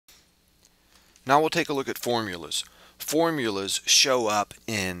Now we'll take a look at formulas. Formulas show up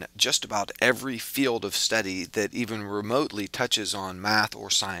in just about every field of study that even remotely touches on math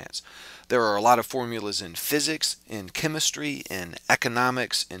or science. There are a lot of formulas in physics, in chemistry, in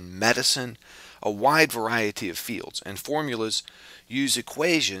economics, in medicine, a wide variety of fields. And formulas use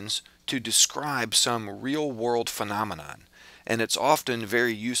equations to describe some real-world phenomenon. And it's often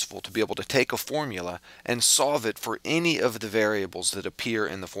very useful to be able to take a formula and solve it for any of the variables that appear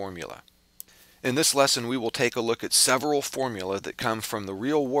in the formula. In this lesson, we will take a look at several formulae that come from the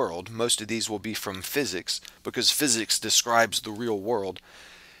real world. Most of these will be from physics because physics describes the real world,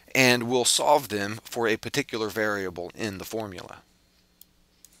 and we'll solve them for a particular variable in the formula.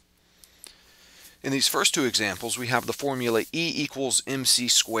 In these first two examples, we have the formula E equals mc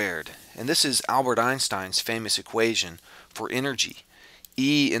squared, and this is Albert Einstein's famous equation for energy.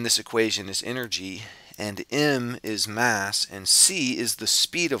 E in this equation is energy, and m is mass, and c is the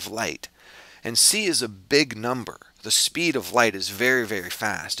speed of light. And c is a big number. The speed of light is very, very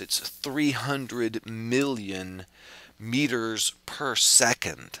fast. It's 300 million meters per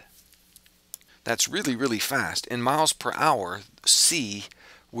second. That's really, really fast. In miles per hour, c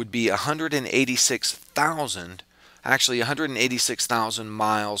would be 186,000, actually 186,000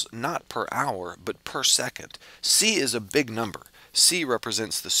 miles, not per hour, but per second. C is a big number. C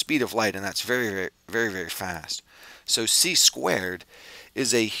represents the speed of light, and that's very, very, very, very fast. So c squared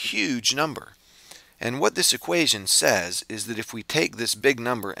is a huge number. And what this equation says is that if we take this big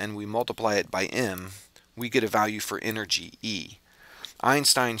number and we multiply it by m, we get a value for energy, E.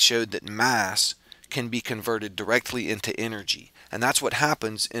 Einstein showed that mass can be converted directly into energy, and that's what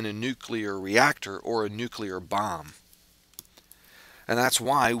happens in a nuclear reactor or a nuclear bomb. And that's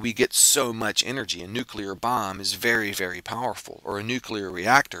why we get so much energy. A nuclear bomb is very, very powerful, or a nuclear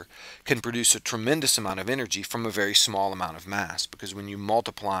reactor can produce a tremendous amount of energy from a very small amount of mass, because when you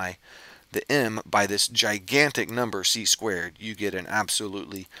multiply the m by this gigantic number c squared, you get an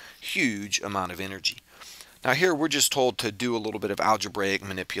absolutely huge amount of energy. Now here we're just told to do a little bit of algebraic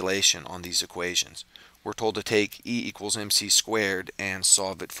manipulation on these equations. We're told to take E equals mc squared and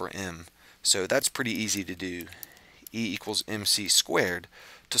solve it for m. So that's pretty easy to do. E equals mc squared.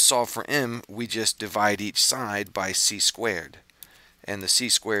 To solve for m, we just divide each side by c squared. And the c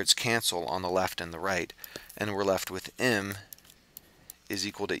squareds cancel on the left and the right. And we're left with m is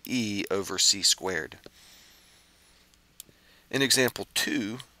equal to E over c squared. In example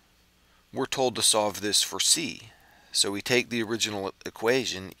 2, we're told to solve this for c. So we take the original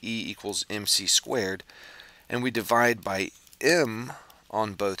equation, E equals mc squared, and we divide by m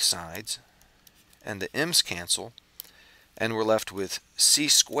on both sides, and the m's cancel, and we're left with c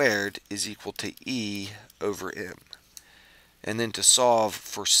squared is equal to E over m. And then to solve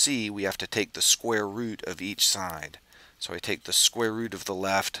for c, we have to take the square root of each side. So I take the square root of the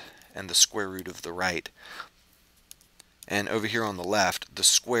left and the square root of the right. And over here on the left, the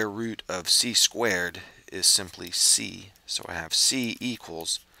square root of c squared is simply c. So I have c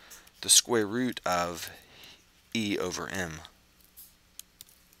equals the square root of E over m.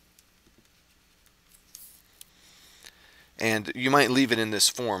 And you might leave it in this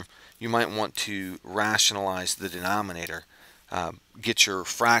form. You might want to rationalize the denominator. Get your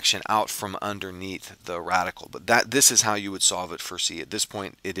fraction out from underneath the radical. But this is how you would solve it for c. At this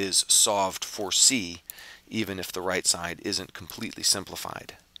point, it is solved for c, even if the right side isn't completely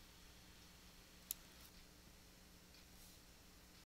simplified.